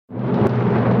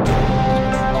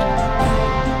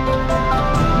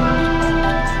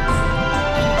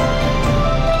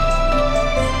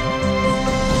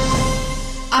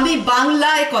আমি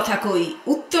বাংলায় কথা কই,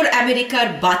 উত্তর আমেরিকার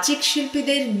বাচিক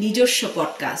শিল্পীদের নিজস্ব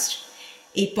পডকাস্ট।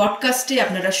 এই পডকাস্টে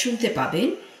আপনারা শুনতে পাবেন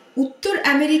উত্তর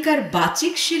আমেরিকার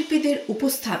বাচিক শিল্পীদের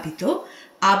উপস্থাপিত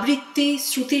আবৃত্তি,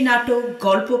 শ্রুতি নাটক,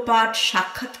 গল্প পাঠ,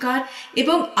 সাক্ষাৎকার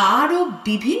এবং আরও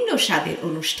বিভিন্ন স্বাদের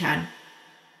অনুষ্ঠান।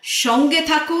 সঙ্গে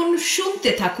থাকুন,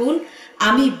 শুনতে থাকুন,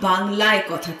 আমি বাংলায়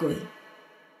কথা কই।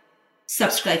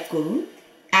 সাবস্ক্রাইব করুন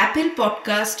Apple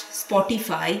podcast,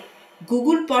 Spotify,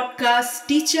 Google podcast,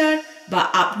 teacher বা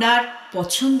আপনার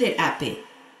পছন্দের অ্যাপে।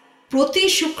 প্রতি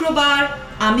শুক্রবার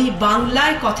আমি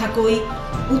বাংলায় কথা কই,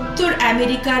 উত্তর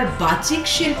আমেরিকার বাচিক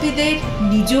শিল্পীদের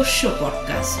নিজস্ব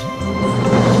পডকাস্ট।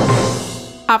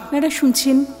 আপনারা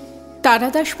শুনছেন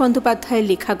তারাদাস বন্দ্যোপাধ্যায়ের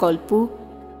লেখা গল্প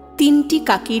তিনটি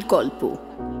কাকির গল্প।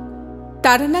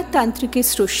 তারানাথ তান্ত্রিকের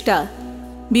স্রষ্টা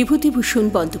বিভূতিভূষণ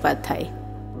বন্দ্যোপাধ্যায়।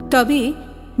 তবে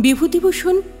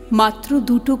বিভূতিভূষণ মাত্র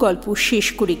 2টো গল্প শেষ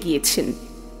করে গিয়েছেন।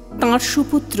 তাঁর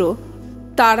সুপুত্র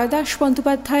তারাদাস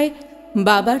বন্দ্যোপাধ্যায়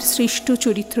বাবার শ্রেষ্ঠ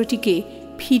চরিত্রটিকে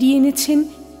ফিরিয়ে এনেছেন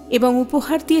এবং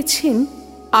উপহার দিয়েছেন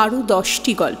আরও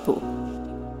 10টি গল্প।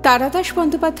 তারাদাস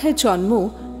বন্দ্যোপাধ্যায়ের জন্ম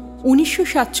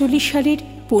 1947 সালের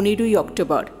 15ই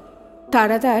অক্টোবর।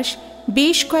 তারাদাস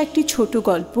বেশ কয়েকটি ছোট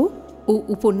গল্প ও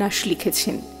উপন্যাস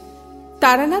লিখেছেন।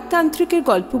 তারানাথ তান্ত্রিকের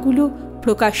গল্পগুলো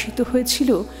প্রকাশিত হয়েছিল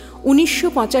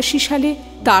 1985 সালে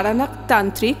তারানাথ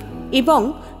তান্ত্রিক এবং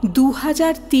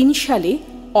 2003 সালে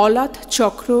অলাথ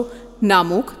চক্র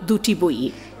নামক 2টি বইয়ে।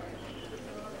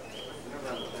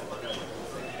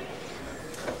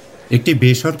 একটি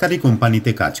বেসরকারি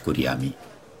কোম্পানিতে কাজ করি আমি।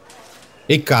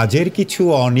 এই কাজের কিছু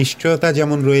অনিশ্চয়তা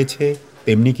যেমন রয়েছে,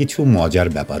 তেমনি কিছু মজার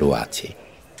ব্যাপারও আছে।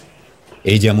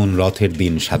 এই যেমন রথের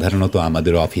দিন সাধারণত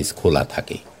আমাদের অফিস খোলা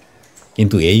থাকে,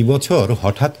 কিন্তু এই বছর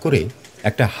হঠাৎ করে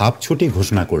একটা হাফ ছুটি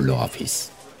ঘোষণা করলো অফিস।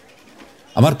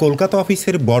 আমার কলকাতা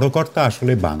অফিসের বড় কর্তা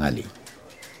আসলে বাঙালি।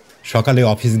 সকালে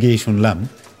অফিস গিয়ে শুনলাম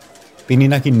তিনি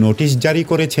নাকি নোটিশ জারি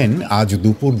করেছেন আজ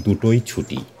দুপুর 2টোই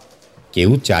ছুটি,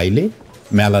 কেউ চাইলে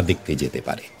মেলা দেখতে যেতে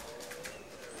পারে।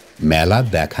 মেলা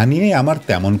দেখা নিয়ে আমার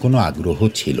তেমন কোনো আগ্রহ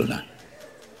ছিল না,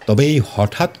 তবে এই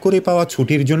হঠাৎ করে পাওয়া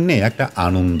ছুটির জন্যে একটা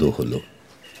আনন্দ হলো।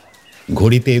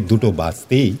 ঘড়িতে 2টো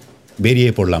বাজতেই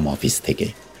বেরিয়ে পড়লাম অফিস থেকে।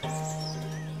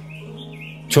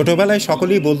 ছোটবেলায়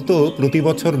সকলেই বলতো প্রতি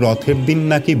বছর রথের দিন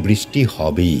নাকি বৃষ্টি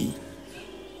হবেই।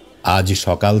 আজ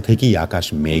সকাল থেকেই আকাশ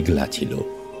মেঘলা ছিল।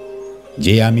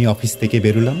 যে আমি অফিস থেকে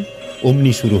বেরোলাম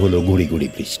অমনি শুরু হলো গুড়ি গুড়ি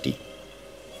বৃষ্টি।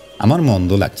 আমার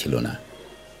মন্দ লাগছিল না।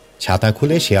 ছাতা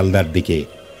খুলে শিয়ালদার দিকে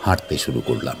হাঁটতে শুরু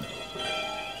করলাম।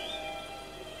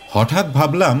 হঠাৎ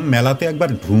ভাবলাম মেলাতে একবার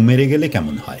ঢু মেরে গেলে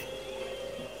কেমন হয়।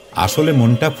 আসলে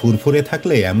মনটা ফুরফুরে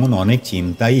থাকলে এমন অনেক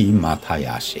চিন্তাই মাথায়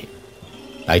আসে।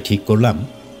 তাই ঠিক করলাম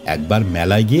একবার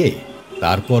মেলায় গিয়ে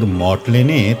তারপর মঠ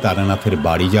লেনে তারানাথের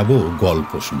বাড়ি যাব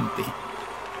গল্প শুনতে।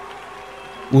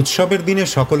 উৎসবের দিনে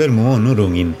সকলের মন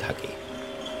রঙিন থাকে,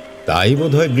 তাই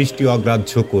বোধহয় বৃষ্টি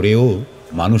অগ্রাহ্য করেও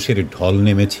মানুষের ঢল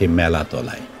নেমেছে মেলা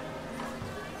তলায়।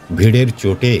 ভিড়ের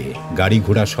চোটে গাড়ি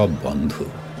ঘোড়া সব বন্ধ,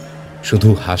 শুধু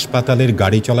হাসপাতালের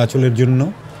গাড়ি চলাচলের জন্য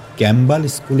ক্যাম্বাল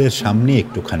স্কুলের সামনে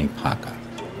একটুখানি ফাঁকা।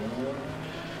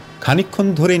 খানিকক্ষণ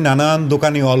ধরে নানান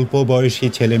দোকানে অল্প বয়সী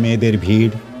ছেলে মেয়েদের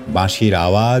ভিড়, বাঁশির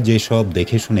আওয়াজ, এসব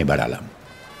দেখে শুনে বেড়ালাম।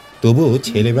 তবু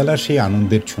ছেলেবেলার সেই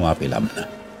আনন্দের ছোঁয়া পেলাম না।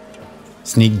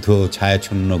 স্নিগ্ধ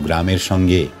ছায়াচ্ছন্ন গ্রামের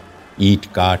সঙ্গে ইট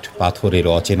কাঠ পাথরের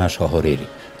অচেনা শহরের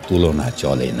তুলনা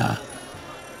চলে না।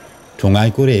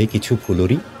 ঠোঙায় করে কিছু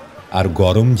ফুলুরি আর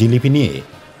গরম জিলিপি নিয়ে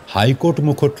হাইকোর্ট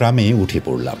মুখো ট্রামে উঠে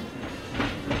পড়লাম।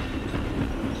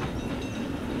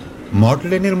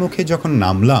 মডলেনের মুখে যখন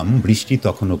নামলাম বৃষ্টি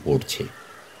তখনও পড়ছে।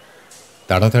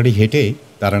 তাড়াতাড়ি হেঁটে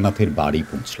তারানাথের বাড়ি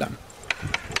পৌঁছলাম।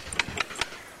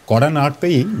 কড়া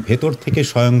নাড়তেই ভেতর থেকে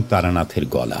স্বয়ং তারানাথের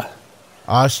গলা।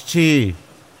 আসছি,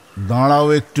 দাঁড়াও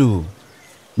একটু।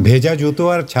 ভেজা জুতো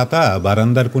আর ছাতা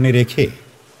বারান্দার কোণে রেখে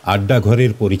আড্ডা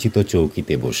ঘরের পরিচিত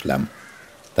চৌকিতে বসলাম।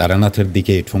 তারানাথের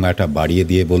দিকে ঠোঙাটা বাড়িয়ে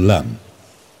দিয়ে বললাম,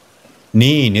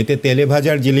 নিন, এতে তেলে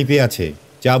ভাজার জিলিপি আছে,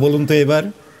 চা বলুন তো এবার।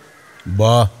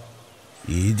 বাহ,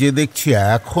 এই যে দেখছি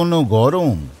এখনো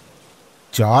গরম।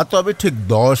 চা তবে ঠিক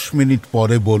 10 মিনিট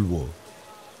পরে বলবো।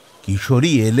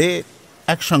 কিশোরী এলে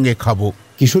একসঙ্গে খাবো।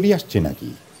 কিশোরী আসছে নাকি?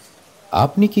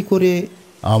 আপনি কি করে?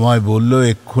 আমায় বললো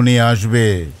এক্ষুনি আসবে,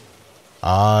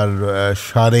 আর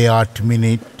 8:30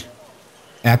 মিনিট।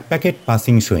 1 প্যাকেট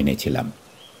পাসিং শো এনেছিলাম।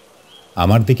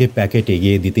 আমার দিকে প্যাকেট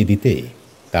এগিয়ে দিতে দিতে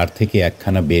তার থেকে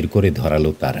একখানা বের করে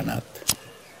ধরালো তারানাথ।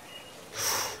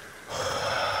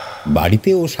 বাড়িতে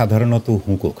ও সাধারণত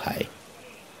হুঁকো খায়,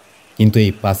 কিন্তু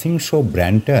এই পাসিং শো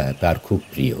ব্র্যান্ডটা তার খুব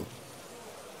প্রিয়।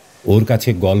 ওর কাছে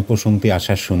গল্প শুনতে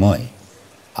আসার সময়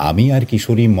আমি আর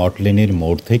কিশোরী মটলেনের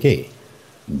মোড় থেকে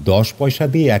 10 পয়সা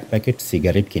দিয়ে 1 প্যাকেট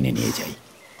সিগারেট কিনে নিয়ে যাই।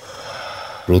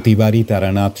 প্রতিবারই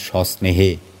তারানাথ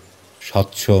সস্নেহে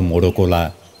স্বচ্ছ মোড়কোলা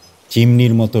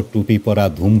চিমনির মতো টুপি পরা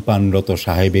ধূমপানরত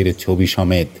সাহেবের ছবি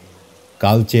সমেত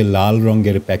কালচে লাল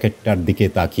রঙের প্যাকেটটার দিকে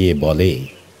তাকিয়ে বলে,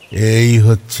 এই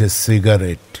হচ্ছে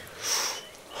সিগারেট।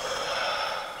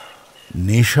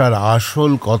 নেশার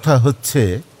আসল কথা হচ্ছে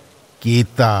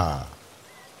কেতা।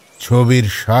 ছবির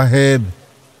সাহেব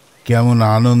কেমন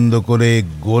আনন্দ করে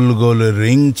গোল গোল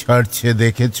রিং ছাড়ছে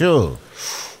দেখেছ?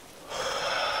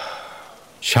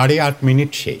 8:30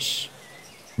 মিনিট শেষ।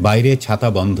 বাইরে ছাতা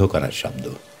বন্ধ করার শব্দ,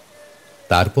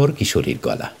 তারপর কিশোরীর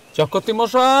গলা, চক্রবর্তী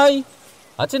মশাই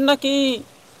আছেন নাকি?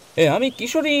 আমি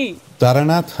কিশোরী।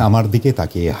 তারানাথ আমার দিকে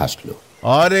তাকিয়ে হাসল।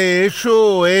 আরে এসো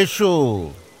এসো,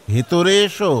 ভেতরে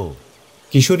এসো।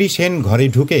 কিশোরী সেন ঘরে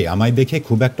ঢুকে আমায় দেখে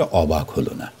খুব একটা অবাক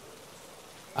হলো না।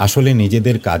 আসলে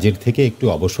নিজেদের কাজের থেকে একটু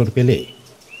অবসর পেলে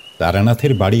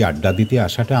তারানাথের বাড়ি আড্ডা দিতে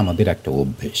আসাটা আমাদের একটা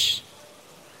অভ্যেস।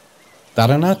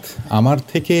 তারানাথ আমার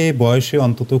থেকে বয়সে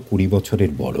অন্তত 20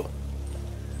 বছরের বড়।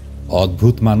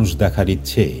 অদ্ভুত মানুষ দেখার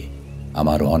ইচ্ছে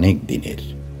আমার অনেক দিনের।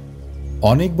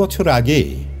 অনেক বছর আগে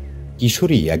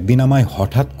কিশোরী একদিন আমায়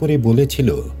হঠাৎ করে বলেছিল,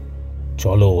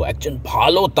 চলো একজন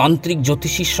ভালো তান্ত্রিক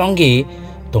জ্যোতিষীর সঙ্গে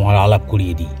তোমার আলাপ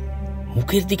করিয়ে দিই।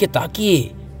 মুখের দিকে তাকিয়ে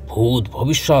ভূত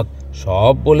ভবিষ্যৎ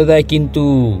সব বলে দেয়। কিন্তু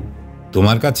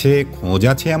তোমার কাছে খোঁজ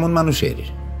আছে এমন মানুষের?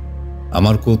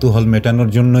 আমার কৌতূহল মেটানোর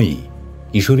জন্যই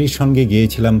কিশোরীর সঙ্গে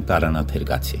গিয়েছিলাম তারানাথের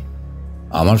কাছে।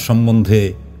 আমার সম্বন্ধে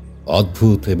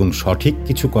অদ্ভুত এবং সঠিক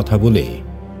কিছু কথা বলে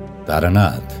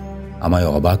তারানাথ আমায়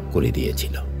অবাক করে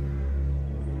দিয়েছিল।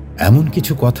 এমন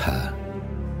কিছু কথা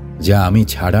যা আমি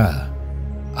ছাড়া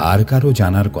আর কারো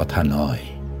জানার কথা নয়।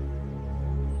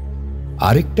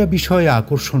 আরেকটা বিষয়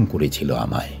আকর্ষণ করেছিল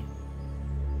আমায়,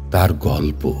 তার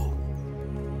গল্প।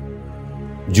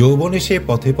 যৌবনে সে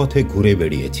পথে পথে ঘুরে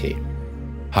বেড়িয়েছে,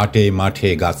 হাটে মাঠে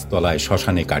গাছতলায়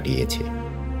শ্মশানে কাটিয়েছে,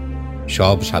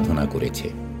 সব সাধনা করেছে।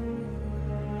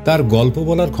 তার গল্প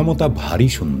বলার ক্ষমতা ভারী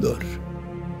সুন্দর।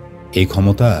 এই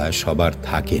ক্ষমতা সবার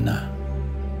থাকে না।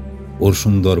 ওর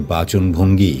সুন্দর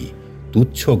বাচনভঙ্গি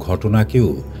তুচ্ছ ঘটনাকেও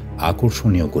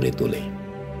আকর্ষণীয় করে তোলে।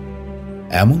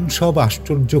 এমন সব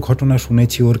আশ্চর্য ঘটনা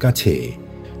শুনেছি ওর কাছে,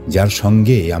 যার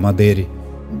সঙ্গে আমাদের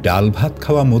ডাল ভাত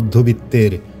খাওয়া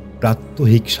মধ্যবিত্তের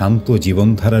প্রাত্যহিক শান্ত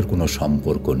জীবনধারার কোনো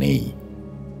সম্পর্ক নেই।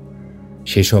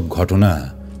 সেসব ঘটনা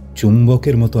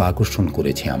চুম্বকের মতো আকর্ষণ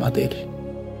করেছে আমাদের।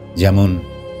 যেমন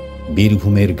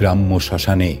বীরভূমের গ্রাম্য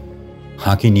শ্মশানে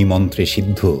হাঁকিনি মন্ত্রে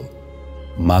সিদ্ধ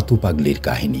মাতু পাগলির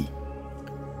কাহিনী,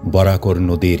 বরাকর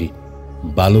নদীর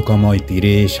বালুকাময়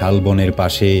তীরে শালবনের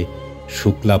পাশে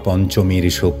শুক্লা পঞ্চমীর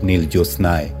স্বপ্নীল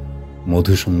জ্যোৎস্নায়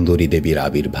মধুসুন্দরী দেবীর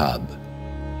আবির্ভাব,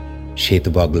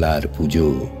 শ্বেতবগলার পুজো,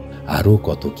 আরও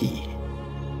কত কি।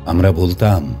 আমরা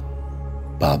বলতাম,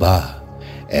 বাবা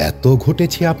এত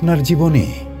ঘটেছে আপনার জীবনে।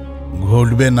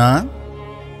 ঘটবে না?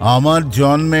 আমার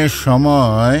জন্মের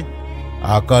সময়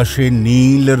আকাশে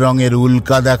নীল রঙের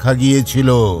উল্কা দেখা গিয়েছিল,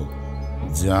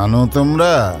 জানো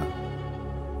তোমরা?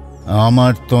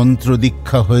 আমার তন্ত্র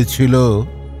দীক্ষা হয়েছিল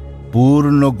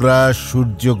পূর্ণগ্রাস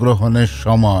সূর্যগ্রহণের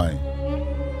সময়।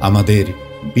 আমাদের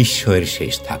বিস্ময়ের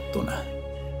শেষ থাকত না।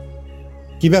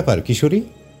 কি ব্যাপার কিশোরী,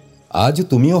 আজ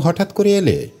তুমিও হঠাৎ করে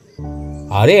এলে?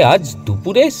 আরে আজ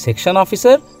দুপুরে সেকশন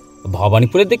অফিসার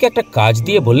ভবানীপুরের দিকে একটা কাজ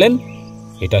দিয়ে বললেন,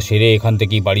 এটা সেরে এখান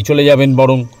থেকেই বাড়ি চলে যাবেন,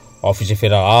 বরং অফিসে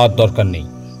ফেরার আর দরকার নেই।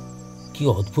 কি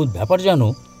অদ্ভুত ব্যাপার জানো,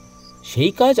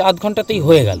 সেই কাজ আধ ঘন্টাতেই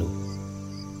হয়ে গেল।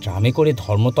 ট্রামে করে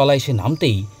ধর্মতলা এসে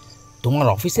নামতেই তোমার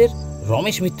অফিসের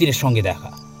রমেশ মিত্রের সঙ্গে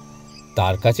দেখা।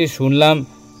 তার কাছে শুনলাম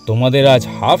তোমাদের আজ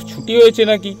হাফ ছুটি হয়েছে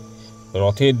নাকি।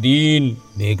 রথের দিন,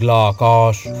 মেঘলা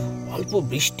আকাশ, অল্প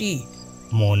বৃষ্টি,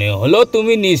 মনে হলো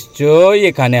তুমি নিশ্চয়ই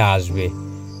এখানে আসবে,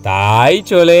 তাই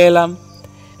চলে এলাম।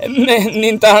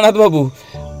 নিন তারানাথ বাবু,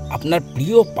 আপনার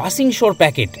প্রিয় পাসিং শোর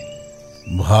প্যাকেট।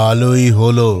 ভালোই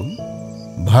হলো,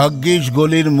 ভাগ্যিস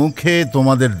গলির মুখে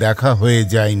তোমাদের দেখা হয়ে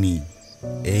যায়নি।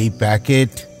 এই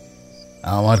প্যাকেট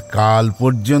আমার কাল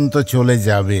পর্যন্ত চলে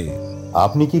যাবে।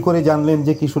 আপনি কি করে জানলেন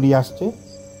যে কিশোরী আসছে?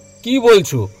 কি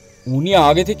বলছো, উনি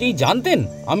আগে থেকেই জানতেন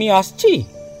আমি আসছি?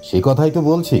 সে কথাই তো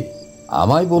বলছি।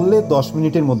 আমায় বললে 10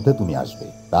 মিনিটের মধ্যে তুমি আসবে,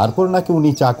 তারপর নাকি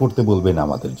উনি চা করতে বলবেন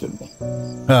আমাদের জন্য।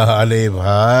 আরে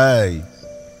ভাই,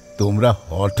 তোমরা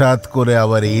হঠাৎ করে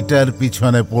আবার এটার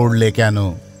পিছনে পড়লে কেন?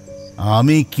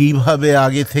 আমি কিভাবে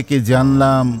আগে থেকে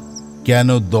জানলাম, কেন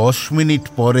 10 মিনিট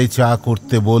পরে চা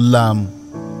করতে বললাম,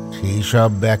 সেই সব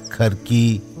ব্যাখ্যার কি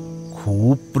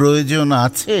খুব প্রয়োজন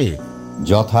আছে?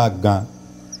 যথাজ্ঞা।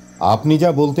 আপনি যা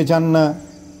বলতে চান না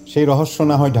সেই রহস্য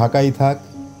না হয় ঢাকাই থাক।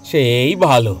 সেই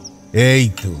ভালো। এই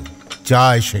তো চা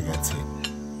এসে গেছে।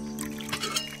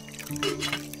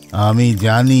 আমি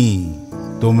জানি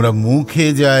তোমরা মুখে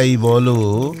যাই বলো,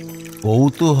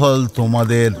 কৌতূহল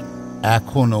তোমাদের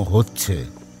এখনো হচ্ছে।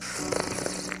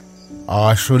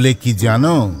 আসলে কি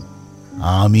জানো,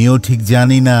 আমিও ঠিক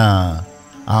জানি না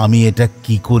আমি এটা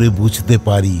কি করে বুঝতে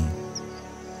পারি।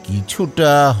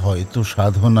 কিছুটা হয়তো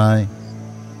সাধনায়,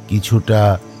 কিছুটা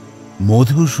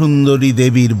মধুসুন্দরী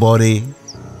দেবীর বরে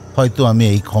হয়তো আমি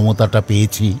এই ক্ষমতাটা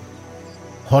পেয়েছি।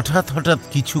 হঠাৎ হঠাৎ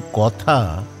কিছু কথা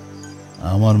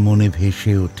আমার মনে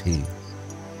ভেসে ওঠে,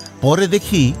 পরে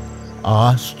দেখি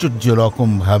আশ্চর্য রকম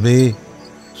ভাবে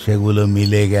সেগুলো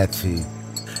মিলে গেছে।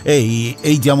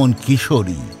 এই যেমন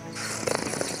কিশোরী,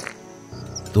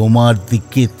 তোমার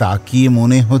দিকে তাকিয়ে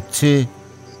মনে হচ্ছে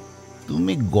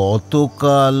তুমি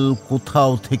গতকাল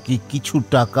কোথাও থেকে কিছু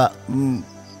টাকা,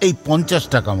 এই 50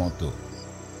 টাকা মতো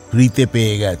ফ্রিতে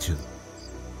পেয়ে গেছো।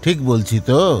 ঠিক বলছি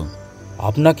তো?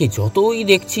 আপনাকে যতই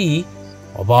দেখছি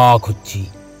অবাক হচ্ছি।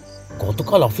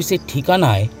 গতকাল অফিসের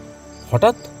ঠিকানায়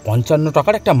হঠাৎ 55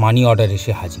 টাকার একটা মানি অর্ডার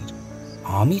এসে হাজির।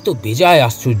 আমি তো বেজায়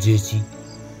আশ্চর্য হয়েছি।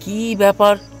 কি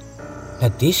ব্যাপার?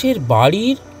 দেশের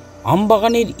বাড়ির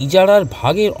আমবাগানের ইজারার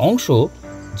ভাগের অংশ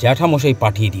জ্যাঠামশাই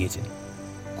পাঠিয়ে দিয়েছেন।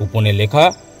 কুপনে লেখা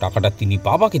টাকাটা তিনি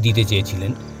বাবাকে দিতে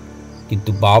চেয়েছিলেন, কিন্তু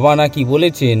বাবা নাকি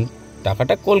বলেছেন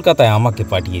টাকাটা কলকাতায় আমাকে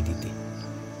পাঠিয়ে দিতে।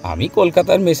 আমি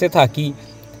কলকাতার মেসে থাকি,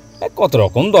 কত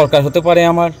রকম দরকার হতে পারে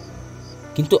আমার।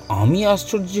 কিন্তু আমি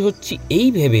আশ্চর্য হচ্ছি এই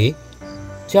ভেবে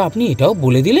যে আপনি এটাও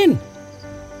বলে দিলেন।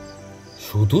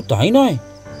 শুধু তাই নয়,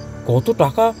 কত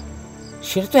টাকা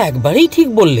সেটা তো একবারেই ঠিক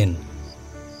বললেন।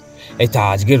 এই তা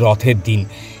আজকে রথের দিন,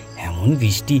 এমন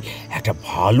বৃষ্টি, একটা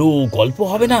ভালো গল্প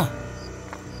হবে না?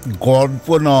 গল্প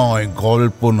নয়,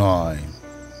 গল্প নয়,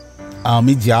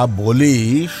 আমি যা বলি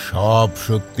সব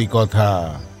সত্যি কথা।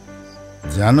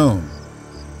 জানো,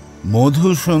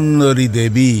 মধুসুন্দরী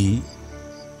দেবী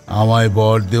আমায়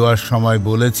বর দেওয়ার সময়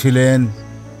বলেছিলেন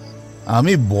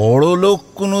আমি বড় লোক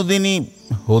কোনোদিনই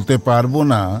হতে পারবো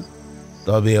না,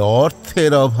 তবে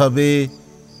অর্থের অভাবে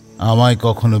আমায়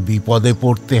কখনো বিপদে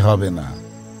পড়তে হবে না।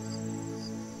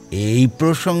 এই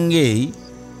প্রসঙ্গেই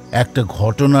একটা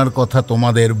ঘটনার কথা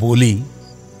তোমাদের বলি।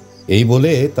 এই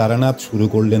বলে তারানাথ শুরু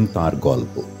করলেন তার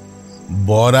গল্প।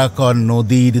 বরাকর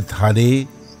নদীর ধারে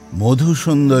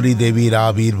মধুসুন্দরী দেবীর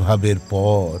আবির্ভাবের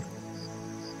পর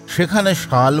সেখানে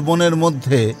শালবনের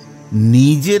মধ্যে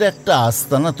নিজের একটা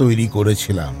আস্তানা তৈরি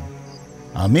করেছিলাম।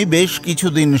 আমি বেশ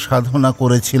কিছুদিন সাধনা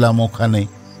করেছিলাম ওখানে।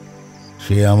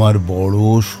 সে আমার বড়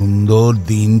সুন্দর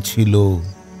দিন ছিল।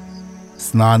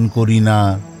 স্নান করি না,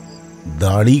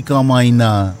 দাড়ি কামাই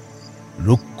না,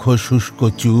 রুক্ষ শুষ্ক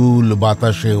চুল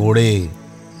বাতাসে ওড়ে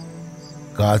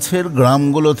কাছের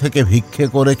গ্রামগুলো থেকে ভিক্ষে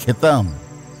করে খেতাম।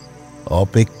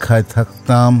 অপেক্ষায়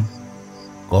থাকতাম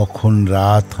কখন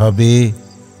রাত হবে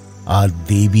আর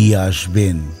দেবী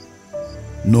আসবেন।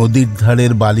 নদীর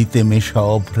ধারের বালিতে মেশা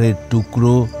অভ্রের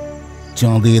টুকরো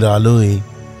চাঁদের আলোয়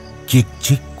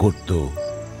চিকচিক করত।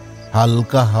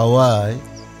 হালকা হাওয়ায়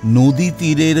নদী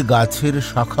তীরের গাছের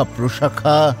শাখা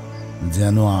প্রশাখা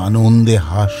যেন আনন্দে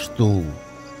হাসত।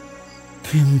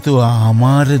 কিন্তু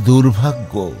আমার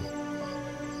দুর্ভাগ্য,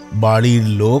 বাড়ির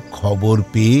লোক খবর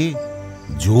পেয়ে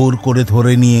জোর করে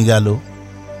ধরে নিয়ে গেল।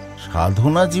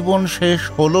 সাধনা জীবন শেষ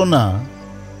হলো না,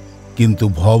 কিন্তু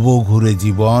ভবঘুরে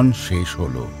জীবন শেষ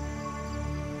হলো।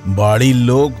 বাড়ির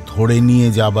লোক ধরে নিয়ে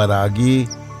যাবার আগে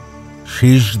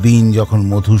শেষ দিন যখন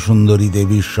মধুসুন্দরী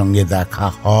দেবীর সঙ্গে দেখা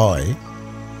হয়,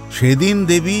 সেদিন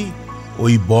দেবী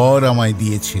ওই বর আমায়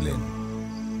দিয়েছিলেন।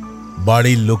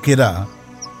 বাড়ির লোকেরা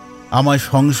আমায়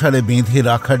সংসারে বেঁধে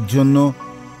রাখার জন্য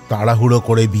তাড়াহুড়ো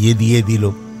করে বিয়ে দিয়ে দিল।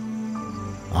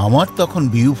 আমার তখন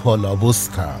বিহ্বল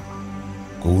অবস্থা।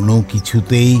 কোনো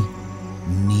কিছুতেই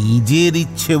নিজের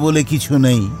ইচ্ছে বলে কিছু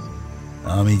নেই।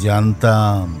 আমি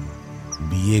জানতাম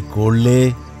বিয়ে করলে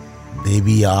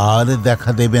দেবী আর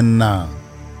দেখা দেবেন না।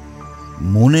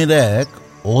 মনের এক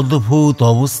অদ্ভুত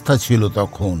অবস্থা ছিল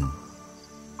তখন।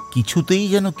 কিছুতেই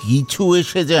যেন কিছু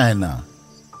এসে যায় না।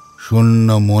 শূন্য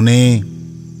মনে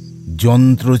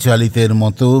যন্ত্রচালিতের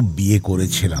মতো বিয়ে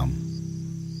করেছিলাম।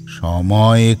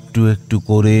 সময় একটু একটু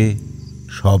করে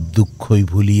সব দুঃখই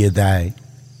ভুলিয়ে দেয়।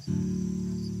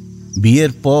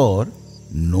 বিয়ের পর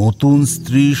নতুন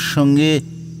স্ত্রীর সঙ্গে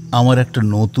আমার একটা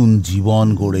নতুন জীবন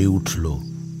গড়ে উঠল।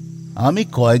 আমি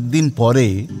কয়েকদিন পরে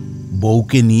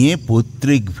বউকে নিয়ে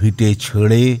পৈতৃক ভিটে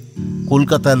ছেড়ে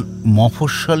কলকাতার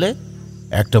মফস্বলে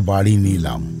একটা বাড়ি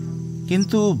নিলাম।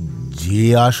 কিন্তু যে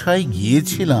আশায়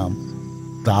গিয়েছিলাম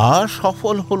তা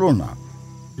সফল হলো না।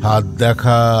 হাত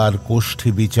দেখা আর কোষ্ঠী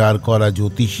বিচার করা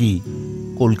জ্যোতিষী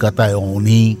কলকাতায়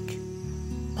অনেক।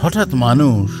 হঠাৎ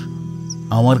মানুষ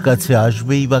আমার কাছে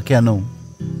আসবেই বা কেন?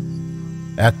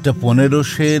 একটা 15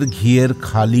 সের ঘিয়ের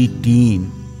খালি টিন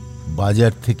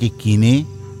বাজার থেকে কিনে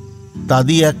তা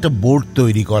দিয়ে একটা বোর্ড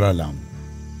তৈরি করালাম।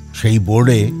 সেই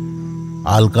বোর্ডে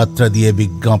আলকাতরা দিয়ে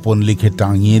বিজ্ঞাপন লিখে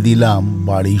টাঙিয়ে দিলাম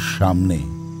বাড়ির সামনে।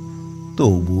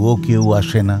 তবুও কেউ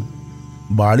আসে না।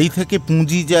 বাড়ি থেকে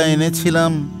পুঁজি যা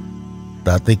এনেছিলাম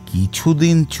তাতে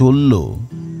কিছুদিন চলল।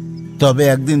 তবে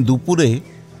একদিন দুপুরে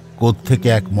কোত্থেকে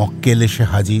এক মক্কেল এসে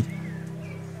হাজির।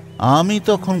 আমি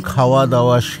তখন খাওয়া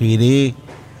দাওয়া সেরে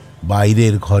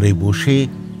বাইরের ঘরে বসে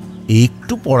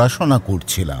একটু পড়াশোনা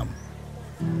করছিলাম।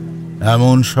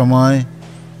 এমন সময়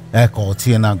এক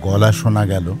অচেনা গলা শোনা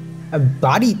গেল।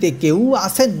 বাড়িতে কেউ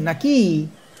আসেন নাকি?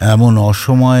 এমন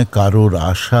অসময়ে কারোর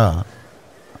আশা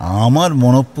আমার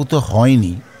মনঃপূত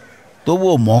হয়নি।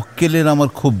 তবুও মক্কেলের আমার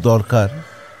খুব দরকার।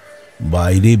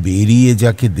 বাইরে বেরিয়ে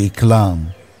যাকে দেখলাম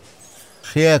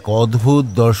সে এক অদ্ভুত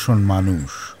দর্শন মানুষ।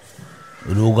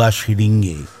 রোগা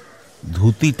শিরিঙ্গে,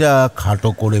 ধুতিটা খাটো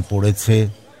করে পড়েছে,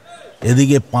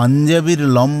 এদিকে পাঞ্জাবির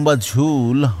লম্বা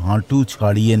ঝুল হাঁটু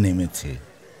ছাড়িয়ে নেমেছে।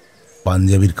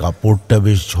 পাঞ্জাবির কাপড়টা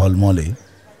বেশ ঝলমলে,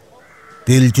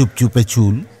 তেল চুপচুপে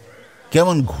চুল,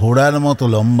 কেমন ঘোড়ার মতো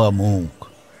লম্বা মুখ,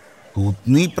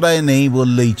 থুতনি প্রায় নেই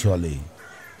বললেই চলে।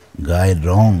 গায়ের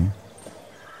রং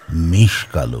মিশ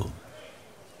কালো,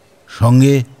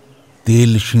 সঙ্গে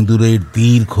তেল সিঁদুরের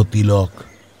দীর্ঘ তিলক।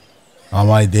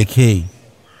 আমায় দেখেই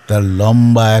তার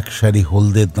লম্বা এক সারি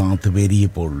হলদে দাঁত বেরিয়ে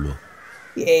পড়ল।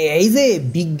 এই যে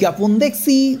বিজ্ঞাপন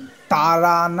দেখছি,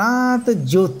 তারানাথ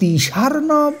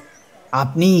জ্যোতিষার্ণব,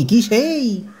 আপনি কি সেই?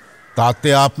 তাতে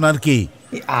আপনার কি?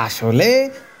 আসলে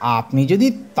আপনি যদি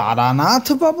তারানাথ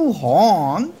বাবু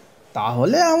হন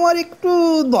তাহলে আমার একটু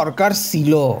দরকার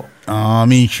ছিল।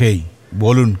 আমি সেই।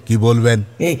 বলুন, কি বলবেন?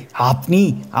 এই আপনি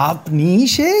আপনি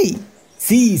সেই?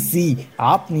 সি সি,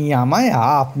 আপনি আমায়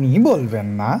আপনি বলবেন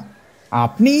না।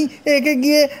 আপনি একে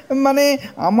গিয়ে মানে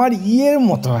আমার ইয়ের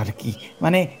মতো আর কি।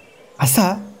 মানে আচ্ছা,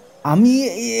 আমি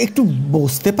একটু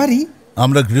বসতে পারি?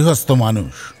 আমরা গৃহস্থ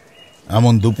মানুষ।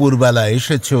 এমন দুপুরবেলা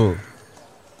এসেছো,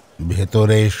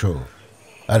 ভেতরে এসো।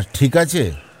 আর ঠিক আছে,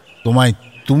 তোমায়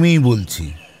তুমিই বলছি,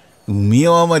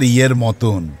 তুমিও আমার ইয়ের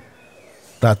মতন।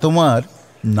 তা তোমার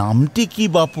নামটি কি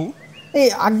বাপু? এই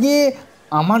আগে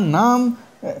আমার নাম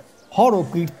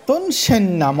হরকীর্তন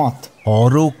সেন্নামত।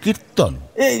 হরকীর্তন?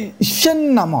 এই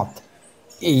সেন্নামত,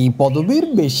 এই পদবীর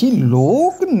বেশি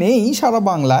লোক নেই সারা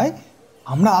বাংলায়।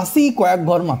 আমরা আসি কয়েক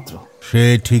ঘর মাত্র। সে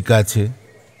ঠিক আছে,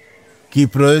 কি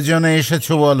প্রয়োজনে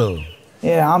এসেছো বলো?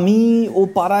 আমি ও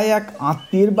পাড়ায় এক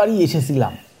আত্মীয়ের বাড়ি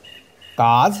এসেছিলাম।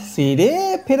 কাজ সেরে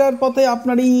ফেরার পথে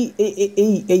আপনার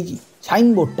এই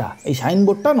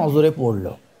সাইনবোর্ডটা নজরে পড়ল।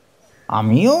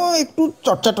 আমিও একটু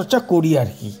চর্চা করি আর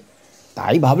কি,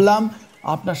 তাই ভাবলাম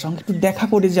আপনার সঙ্গে একটু দেখা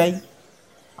করে যাই।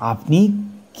 আপনি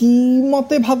কি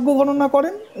মতে ভাগ্য গণনা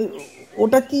করেন?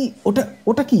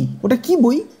 ওটা কি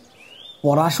বই?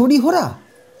 পরাশরী হোরা?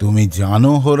 তুমি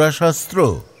জানো হোরা শাস্ত্র?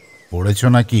 পড়েছ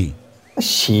নাকি?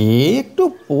 সে একটু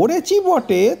পড়েছি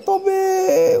বটে, তবে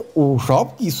ওসব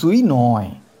কিছুই নয়।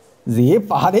 যে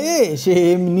পারে সে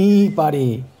এমনি পারে।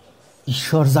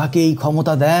 ঈশ্বর যাকে এই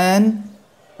ক্ষমতা দেন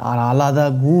তার আলাদা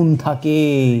গুণ থাকে।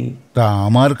 তা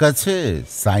আমার কাছে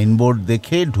সাইনবোর্ড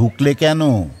দেখে ঢুকলে কেন?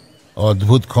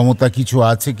 অদ্ভুত ক্ষমতা কিছু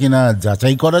আছে কিনা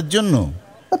যাচাই করার জন্য?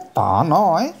 তা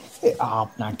নয়,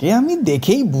 আপনাকে আমি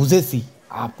দেখেই বুঝেছি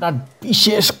আপনার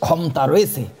বিশেষ ক্ষমতা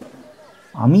রয়েছে।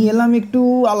 আমি এলাম একটু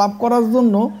আলাপ করার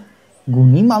জন্য।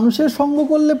 গুণী মানুষের সঙ্গ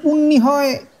করলে পুণ্যি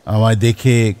হয়। আমায়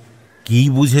দেখে কি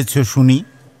বুঝেছ শুনি?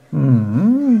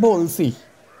 বলছি,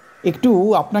 একটু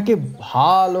আপনাকে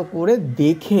ভালো করে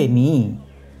দেখে নি।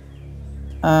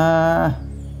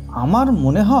 আমার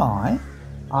মনে হয়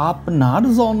আপনার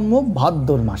জন্ম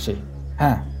ভাদ্র মাসে।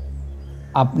 হ্যাঁ,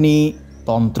 আপনি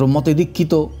তন্ত্রমতে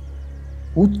দীক্ষিত।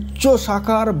 উচ্চ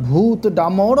শাখার ভূত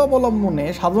ডামর অবলম্বনে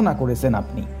সাধনা করেছেন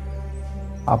আপনি।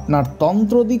 আপনার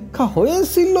তন্ত্র দীক্ষা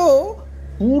হয়েছিল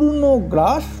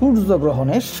পূর্ণগ্রাস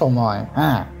সূর্যগ্রহণের সময়।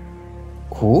 হ্যাঁ,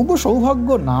 খুব সৌভাগ্য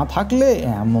না থাকলে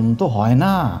এমন তো হয়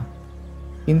না।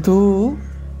 কিন্তু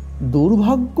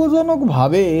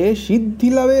দুর্ভাগ্যজনকভাবে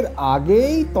সিদ্ধিলাভের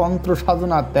আগেই তন্ত্র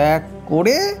সাধনা ত্যাগ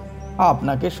করে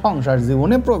আপনাকে সংসার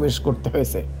জীবনে প্রবেশ করতে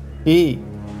হয়েছে। কি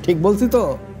ঠিক বলছি তো?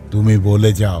 তুমি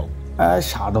বলে যাও।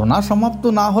 সাধনা সমাপ্ত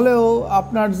না হলেও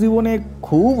আপনার জীবনে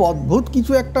খুব অদ্ভুত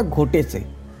কিছু একটা ঘটেছে।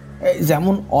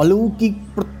 যেমন অলৌকিক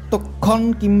প্রত্যক্ষণ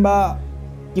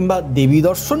কিংবা দেবী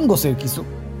দর্শন গোছের কিছু।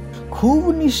 খুব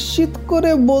নিশ্চিত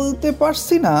করে বলতে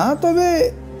পারছি না,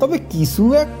 তবে কিছু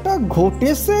একটা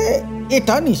ঘটেছে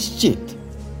এটা নিশ্চিত।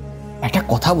 একটা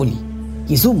কথা বলি,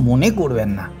 কিছু মনে করবেন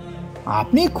না।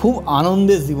 আপনি খুব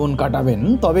আনন্দে জীবন কাটাবেন।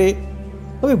 তবে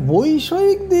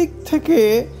বৈষয়িক দিক থেকে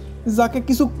যাকে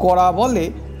কিছু করা বলে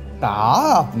তা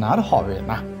আপনার হবে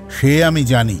না। সে আমি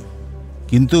জানি,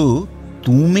 কিন্তু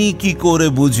তুমি কি করে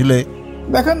বুঝলে?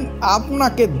 দেখেন,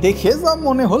 আপনাকে দেখে যা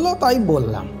মনে হলো তাই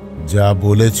বললাম। যা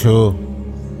বলেছ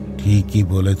ঠিকই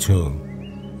বলেছ,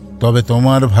 তবে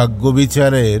তোমার ভাগ্য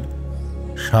বিচারের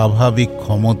স্বাভাবিক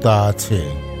ক্ষমতা আছে।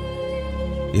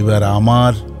 এবার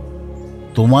আমার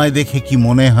তোমায় দেখে কি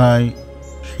মনে হয়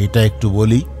সেটা একটু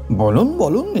বলি। বলুন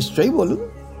বলুন, নিশ্চয়ই বলুন।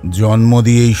 জন্ম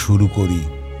দিয়েই শুরু করি।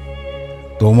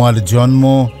 তোমার জন্ম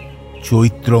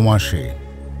চৈত্র মাসে,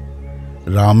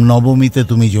 রামনবমীতে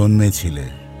তুমি জন্মেছিলে।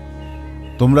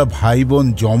 তোমরা ভাই বোন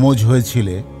যমজ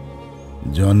হয়েছিলে।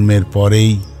 জন্মের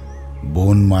পরেই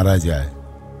বোন মারা যায়।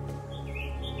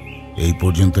 এই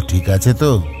পর্যন্ত ঠিক আছে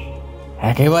তো?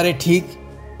 একেবারে ঠিক।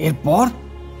 এরপর?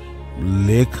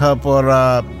 লেখাপড়া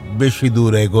বেশি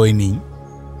দূর এগোয়নি।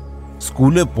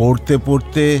 স্কুলে পড়তে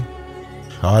পড়তে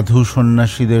সাধু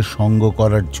সন্ন্যাসীদের সঙ্গ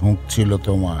করার ঝোঁক ছিল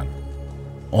তোমার।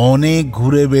 অনেক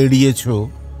ঘুরে বেড়িয়েছ,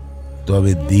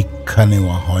 তবে দীক্ষা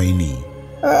নেওয়া হয়নি।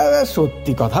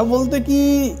 সত্যি কথা বলতে কি,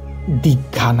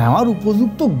 দীক্ষা নেওয়ার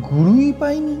উপযুক্ত গুরুই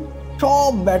পাইনি।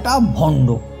 সব বেটা ভণ্ড,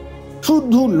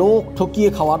 শুধু লোক ঠকিয়ে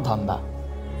খাওয়ার ধান্দা।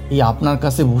 এই আপনার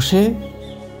কাছে বসে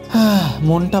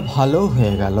মনটা ভালো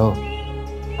হয়ে গেল।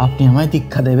 আপনি আমায়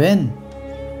দীক্ষা দেবেন?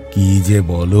 কি যে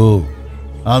বলো,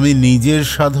 আমি নিজের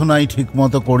সাধনায় ঠিক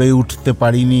মতো করে উঠতে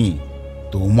পারিনি,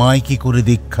 তোমায় কি করে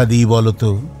দীক্ষা দিই বলো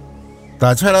তো?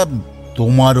 তাছাড়া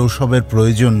তোমার ওসবের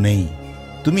প্রয়োজন নেই,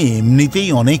 তুমি এমনিতেই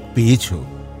অনেক পেয়েছো।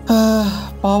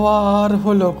 পাওয়ার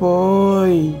হলো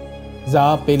কই? যা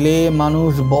পেলে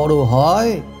মানুষ বড়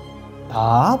হয়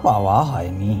তা পাওয়া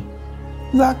হয়নি।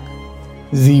 যাক,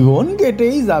 জীবন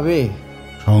কেটেই যাবে।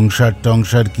 সংসার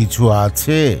টংসার কিছু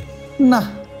আছে? না,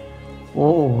 ও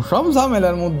সব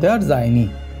ঝামেলার মধ্যে আর যায়নি।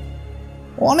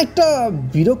 অনেকটা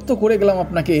বিরক্ত করে গেলাম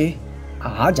আপনাকে।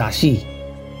 আজ আসি,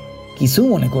 কিছু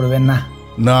মনে করবেন না।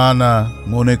 না না,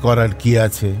 মনে করার কি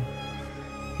আছে?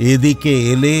 এদিকে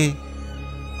এলে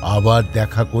আবার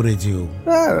দেখা করে যেও।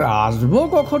 আসবো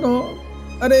কখনো।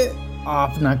 আরে,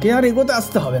 আপনাকে আর এগোতে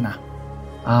আসতে হবে না,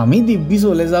 আমি দিব্যি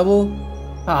চলে যাব।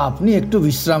 আপনি একটু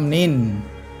বিশ্রাম নিন।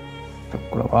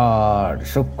 শুক্রবার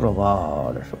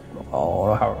শুক্রবার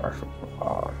শুক্রবার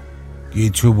শুক্রবার।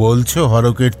 কিছু বলছো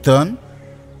হরকীর্তন?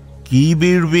 কি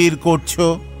বিড়বিড় করছো?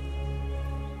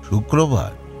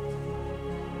 শুক্রবার?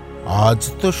 আজ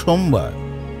তো সোমবার।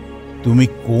 তুমি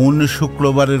কোন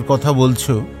শুক্রবারের কথা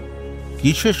বলছো?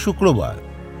 কিসের শুক্রবার?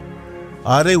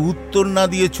 আরে, উত্তর না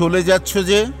দিয়ে চলে যাচ্ছ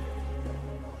যে?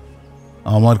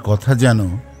 আমার কথা যেন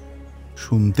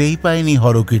শুনতেই পাইনি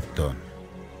হরকীর্তন।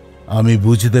 আমি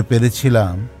বুঝতে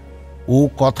পেরেছিলাম ও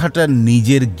কথাটা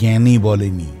নিজের জ্ঞানই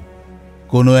বলেনি,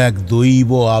 কোনো এক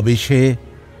দৈব আবেশে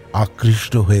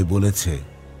আকৃষ্ট হয়ে বলেছে।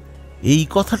 এই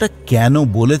কথাটা কেন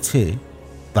বলেছে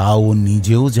তা ও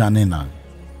নিজেও জানে না।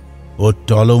 ও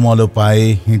টলমল পায়ে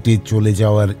হেঁটে চলে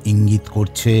যাওয়ার ইঙ্গিত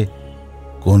করছে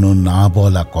কোনো না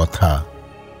বলা কথা।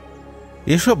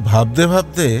 এসব ভাবতে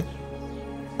ভাবতে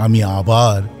আমি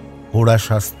আবার পোড়া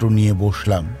শাস্ত্র নিয়ে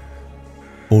বসলাম।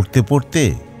 পড়তে পড়তে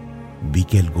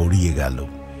বিকেল গড়িয়ে গেল।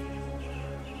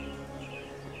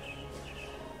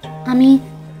 আমি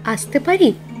আসতে পারি?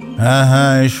 হ্যাঁ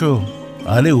হ্যাঁ, এসো।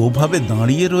 আরে, ওভাবে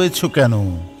দাঁড়িয়ে রয়েছো কেন?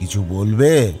 কিছু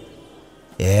বলবে?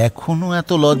 এখনো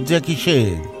এত লজ্জা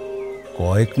কিসের?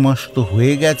 কয়েক মাস তো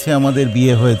হয়ে গেছে আমাদের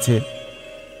বিয়ে হয়েছে।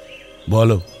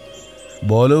 বলো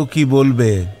বলো, কি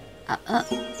বলবে?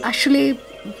 আসলে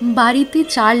বাড়িতে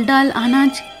চাল ডাল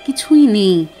আনাজ কিছুই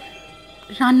নেই,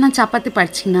 রান্না চাপাতে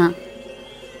পারছি না।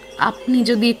 আপনি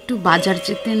যদি একটু বাজার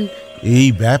যেতেন। এই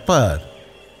ব্যাপার?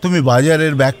 তুমি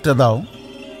বাজারের ব্যাগটা দাও।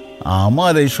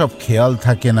 আমার এসব খেয়াল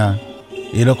থাকে না।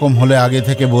 এরকম হলে আগে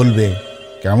থেকে বলবে,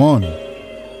 কেমন?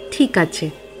 ঠিক আছে।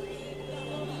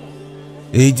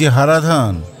 এই যে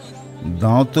হারাধান,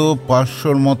 দাও তো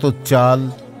 500 মতো চাল,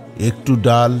 একটু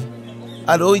ডাল,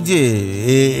 আর ওই যে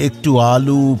একটু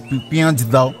আলু পেঁয়াজ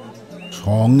দাও।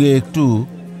 সঙ্গে একটু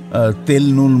তেল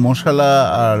নুন মশলা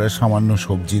আর সামান্য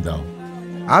সবজি দাও।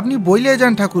 আপনি বইলে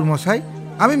যান ঠাকুর মশাই,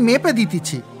 আমি মেপে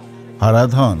দিতেছি।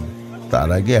 হারাধন, তার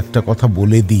আগে একটা কথা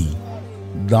বলে দিই,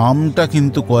 দামটা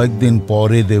কিন্তু কয়েকদিন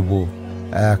পরে দেব,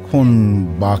 এখন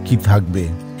বাকি থাকবে।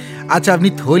 আচ্ছা, আপনি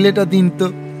থইলেটা দিন তো।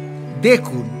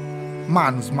 দেখুন,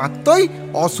 মানুষ মাত্রই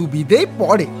অসুবিধেই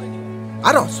পড়ে,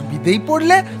 আর অসুবিধেই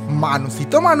পড়লে মানুষই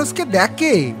তো মানুষকে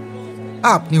দেখে।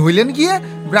 আপনি হইলেন গিয়ে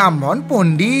ব্রাহ্মণ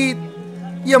পণ্ডিত,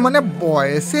 ইয়ে মানে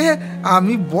বয়সে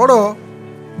আমি বড়।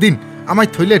 দিন, আমায়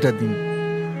থইলেটা দিন।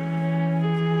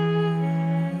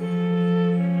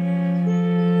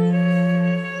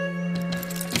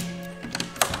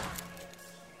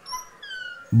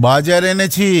 বাজার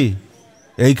এনেছি,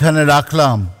 এইখানে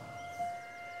রাখলাম।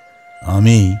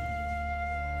 আমি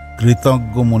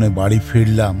কৃতজ্ঞ মনে বাড়ি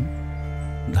ফিরলাম।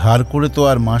 ধার করে তো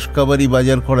আর মাসকাবারি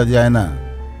বাজার করা যায় না।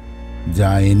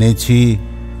 যা এনেছি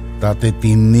তাতে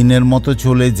 3 দিনের মতো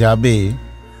চলে যাবে,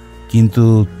 কিন্তু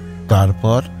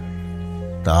তারপর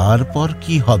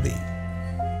কি হবে?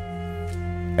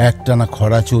 একটানা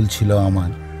খরা চলছিল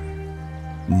আমার।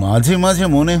 মাঝে মাঝে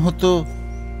মনে হতো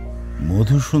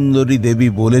মধুসুন্দরী দেবী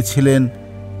বলেছিলেন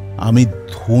আমি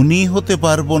ধনী হতে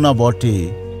পারবো না বটে,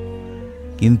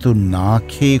 কিন্তু না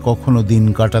খেয়ে কখনো দিন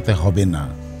কাটাতে হবে না।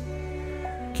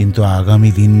 কিন্তু আগামী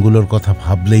দিনগুলোর কথা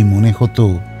ভাবলেই মনে হতো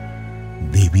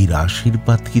দেবীর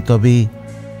আশীর্বাদ কি তবে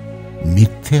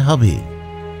মিথ্যে হবে?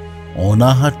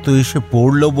 অনাহার তো এসে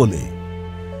পড়ল বলে।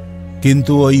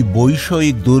 কিন্তু ওই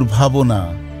বৈষয়িক দুর্ভাবনা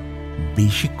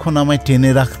বেশিক্ষণ আমায়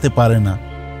টেনে রাখতে পারে না।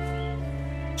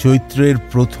 চৈত্রের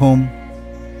প্রথম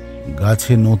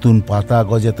গাছে নতুন পাতা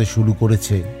গজাতে শুরু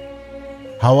করেছে।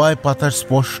 হাওয়ায় পাতার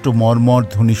স্পষ্ট মর্মর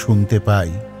ধ্বনি শুনতে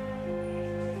পাই।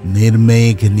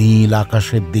 নির্মেঘ নীল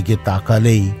আকাশের দিকে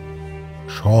তাকালেই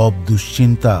সব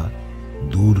দুশ্চিন্তা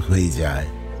দূর হয়ে যায়।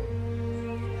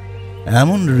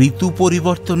 এমন ঋতু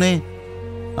পরিবর্তনে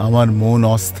আমার মন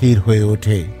অস্থির হয়ে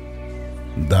ওঠে।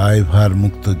 দায়ভার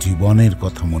মুক্ত জীবনের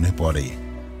কথা মনে পড়ে।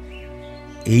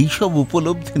 এইসব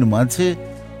উপলব্ধির মাঝে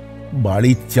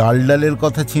বাড়ির চাল ডালের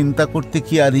কথা চিন্তা করতে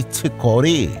কি আর ইচ্ছে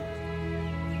করে?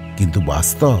 কিন্তু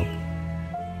বাস্তব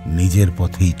নিজের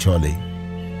পথেই চলে।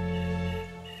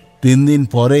 3 দিন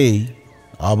পরেই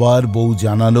আবার বউ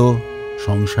জানালো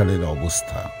সংসারের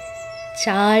অবস্থা।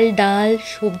 চাল ডাল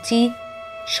সবজি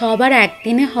সবার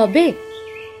একদিনে হবে?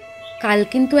 কাল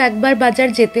কিন্তু একবার বাজার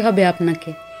যেতে হবে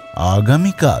আপনাকে।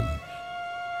 আগামীকাল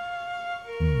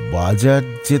বাজার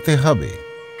যেতে হবে?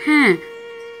 হ্যাঁ,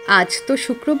 আজ তো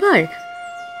শুক্রবার,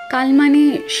 কাল মানে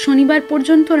শনিবার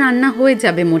পর্যন্ত রান্না হয়ে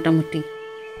যাবে মোটামুটি।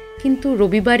 কিন্তু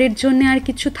রবিবারের জন্য আর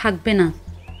কিছু থাকবে না,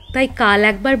 তাই কাল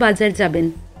একবার বাজার যাবেন।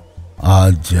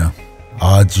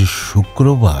 আজ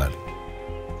শুক্রবার।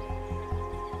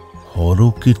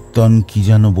 হরকীর্তন কি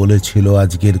যেন বলেছিল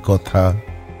আজকের কথা।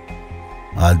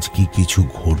 আজ কি কিছু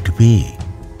ঘটবে?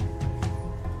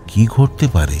 কি ঘটতে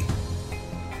পারে?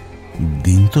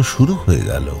 দিন তো শুরু হয়ে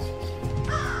গেল।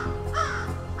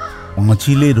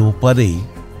 পাঁচিলের ওপারে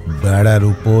বেড়ার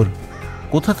উপর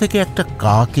কোথা থেকে একটা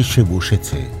কাক এসে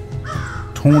বসেছে।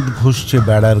 ঠোঁট ঘষছে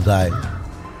বেড়ার গায়ে।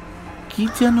 কি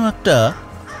যেন একটা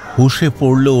খসে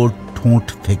পড়ল ওর ঠোঁট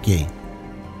থেকে।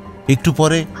 একটু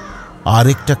পরে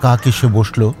আরেকটা কাক এসে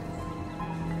বসল,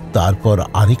 তারপর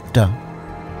আরেকটা।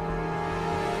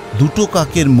 দুটো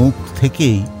কাকের মুখ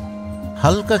থেকেই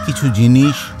হালকা কিছু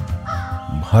জিনিস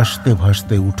ভাসতে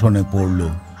ভাসতে উঠোনে পড়ল।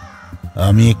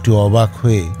 আমি একটু অবাক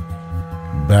হয়ে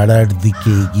বেড়ার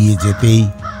দিকে এগিয়ে যেতেই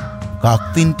কাক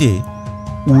 3টে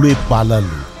উড়ে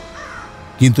পালালো।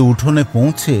 কিন্তু উঠোনে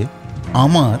পৌঁছে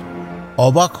আমার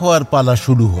অবাক হওয়ার পালা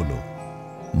শুরু হলো।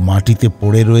 মাটিতে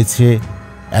পড়ে রয়েছে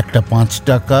একটা 5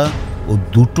 টাকা ও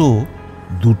দুটো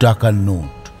 2 টাকার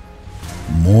নোট।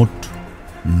 মোট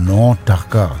 9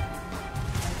 টাকা।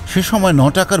 সে সময়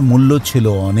 9 টাকার মূল্য ছিল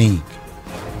অনেক।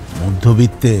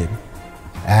 মধ্যবিত্তের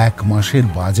 1 মাসের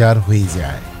বাজার হয়ে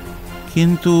যায়।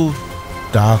 কিন্তু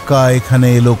টাকা এখানে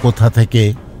এলো কোথা থেকে?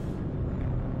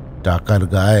 টাকার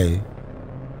গায়ে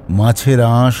মাছের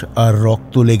আঁশ আর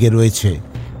রক্ত লেগে রয়েছে।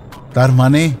 তার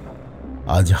মানে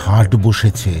আজ হাট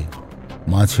বসেছে।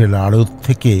 মাছের আড়ত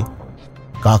থেকে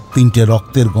কাক 3টে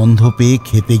রক্তের গন্ধ পেয়ে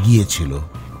খেতে গিয়েছিল।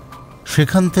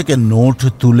 সেখান থেকে নোট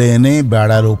তুলে এনে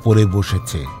বেড়ার ওপরে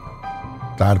বসেছে।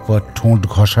 তারপর ঠোঁট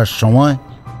ঘষার সময়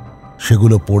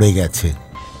সেগুলো পড়ে গেছে।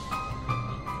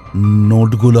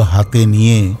 নোটগুলো হাতে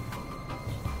নিয়ে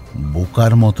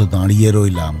বোকার মতো দাঁড়িয়ে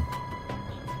রইলাম।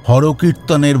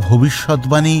 হরকীর্তনের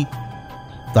ভবিষ্যৎবাণী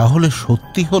তাহলে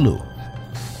সত্যি হলো?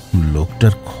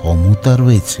 লোকটার ক্ষমতা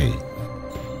রয়েছে।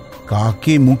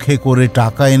 কাকে মুখে করে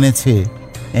টাকা এনেছে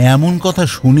এমন কথা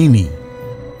শুনিনি।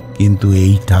 কিন্তু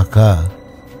এই টাকা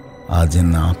আজ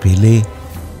না পেলে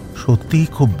সত্যিই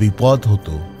খুব বিপদ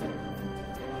হতো।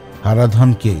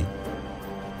 হারাধনকে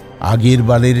আগের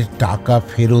বারের টাকা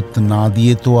ফেরত না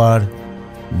দিয়ে তো আর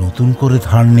নতুন করে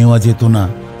ধার নেওয়া যেত না।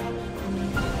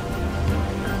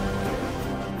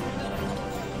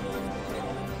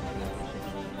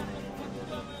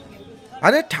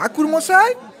 আরে ঠাকুর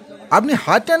মশাই, আপনি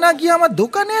হাটে না গিয়ে আমার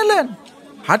দোকানে এলেন?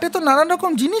 হাটে তো নানান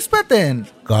রকম জিনিস পেতেন।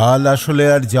 কাল আসলে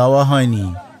আর যাওয়া হয়নি।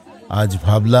 আজ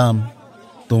ভাবলাম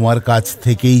তোমার কাছ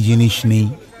থেকেই জিনিস নেই।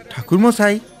 ঠাকুর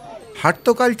মশাই, হাট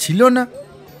তো কাল ছিল না।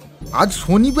 আজ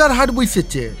শনিবার হাট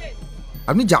বসেছে।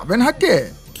 আপনি যাবেন হাটে?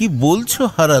 কি বলছো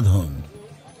হারাধন?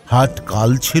 হাট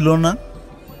কাল ছিল না?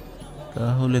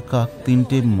 তাহলে কাক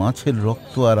 3টে মাছের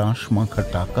রক্ত আর আঁশ মাখা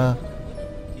টাকা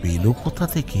পেল কোথা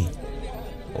থেকে?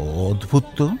 অদ্ভুত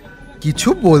তো।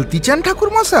 কিছু বলতে চান ঠাকুর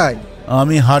মশাই?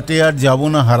 আমি হাটে আর যাব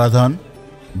না হারাধন,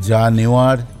 যা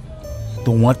নেওয়ার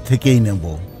তোমার থেকেই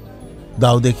নেব।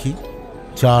 দাও দেখি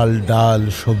চাল,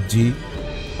 ডাল, সবজি,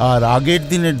 আর আগের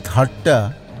দিনের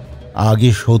ধারটা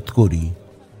আগে শোধ করি।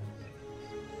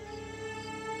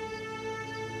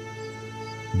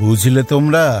 বুঝলে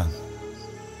তোমরা,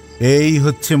 এই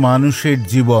হচ্ছে মানুষের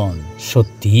জীবন।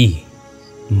 সত্যি,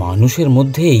 মানুষের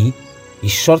মধ্যেই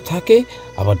ঈশ্বর থাকে,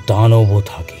 আবার দানবও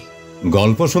থাকে।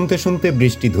 গল্প শুনতে শুনতে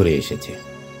বৃষ্টি ধরে এসেছে,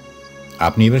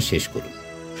 আপনি এবার শেষ করুন।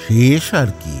 শেষ আর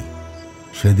কি,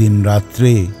 সেদিন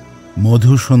রাত্রে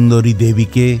মধুসুন্দরী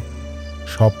দেবীকে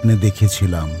স্বপ্নে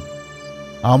দেখেছিলাম।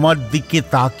 আমার দিকে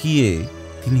তাকিয়ে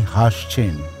তিনি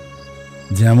হাসছেন,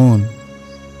 যেমন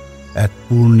এক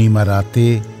পূর্ণিমা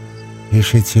রাতে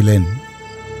হেসেছিলেন।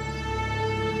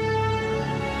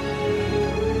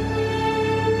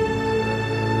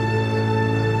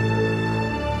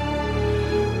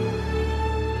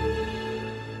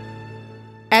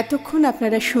 এতক্ষণ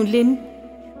আপনারা শুনলেন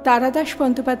তারাদাস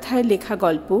বন্দ্যোপাধ্যায়ের লেখা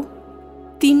গল্প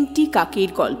তিনটি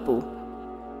কাকের গল্প।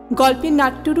 গল্পের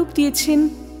নাট্যরূপ দিয়েছেন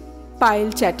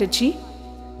পায়েল চ্যাটার্জি,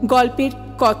 গল্পের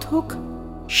কথক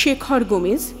শেখর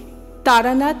গোমেজ,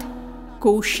 তারানাথ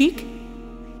কৌশিক,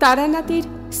 তারানাথের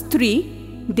স্ত্রী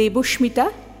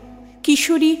দেবস্মিতা,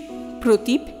 কিশোরী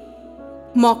প্রদীপ,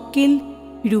 মক্কেল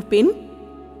রূপেন,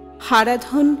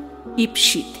 হারাধন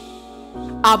ইপ্সিত।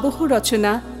 আবহ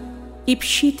রচনা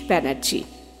ইপ্সিত ব্যানার্জি।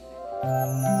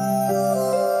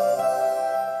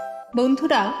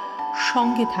 বন্ধুরা,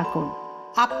 সঙ্গে থাকুন।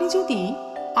 আপনি যদি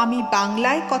আমি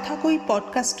বাংলায় কথা কই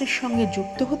পডকাস্টের সঙ্গে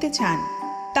যুক্ত হতে চান,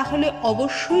 তাহলে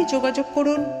অবশ্যই যোগাযোগ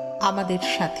করুন আমাদের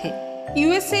সাথে।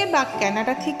 ইউএসএ বা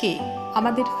কানাডা থেকে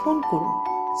আমাদের ফোন করুন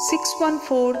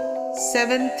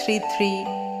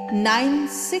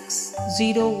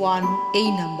 6147339601 এই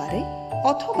নাম্বারে,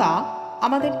 অথবা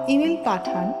আমাদের ইমেল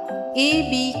পাঠান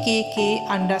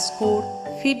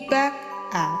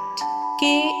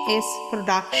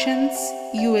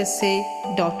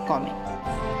abkk_feedback@ksproductionsusa.com এ।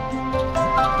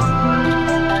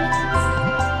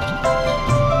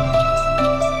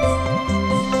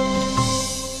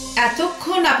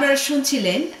 এতক্ষণ আপনারা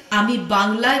শুনছিলেন আমি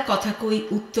বাংলায় কথা কই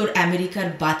উত্তর আমেরিকার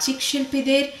বাচিক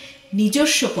শিল্পীদের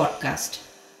নিজস্ব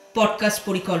পডকাস্ট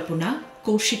পরিকল্পনা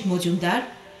কৌশিক মজুমদার,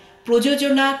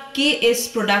 প্রযোজনা KS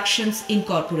প্রোডাকশনস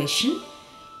ইনকর্পোরেশন,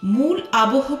 মূল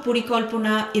আবহ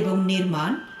পরিকল্পনা এবং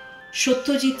নির্মাণ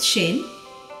সত্যজিৎ সেন।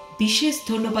 বিশেষ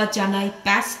ধন্যবাদ জানাই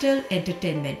প্যাস্টেল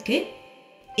এন্টারটেনমেন্টকে।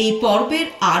 এই পর্বের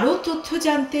আরও তথ্য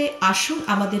জানতে আসুন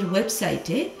আমাদের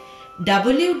ওয়েবসাইটে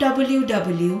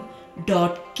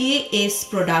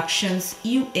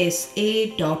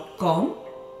www.ksproductionsusa.com।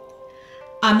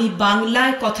 আমি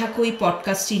বাংলায় কথা কই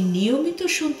পডকাস্টটি নিয়মিত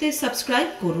শুনতে সাবস্ক্রাইব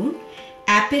করুন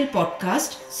Apple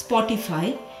podcast,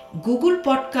 Spotify, Google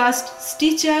podcast,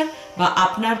 Stitcher বা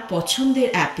আপনার পছন্দের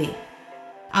অ্যাপে।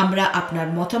 আমরা আপনার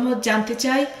মতামত জানতে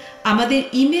চাই, আমাদের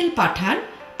ইমেল পাঠান।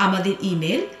 আমাদের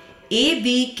ইমেল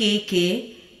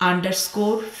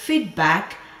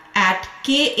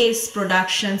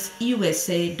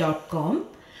abkk_feedback@ksproductionsusa.com।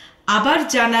 আবার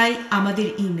জানাই, আমাদের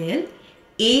ইমেল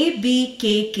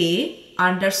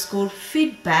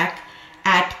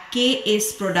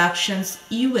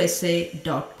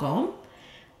abkk_feedback@ksproductionsusa.com।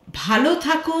 ভালো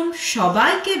থাকুন,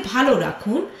 সবাইকে ভালো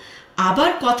রাখুন।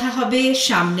 আবার কথা হবে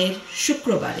সামনের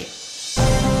শুক্রবারে।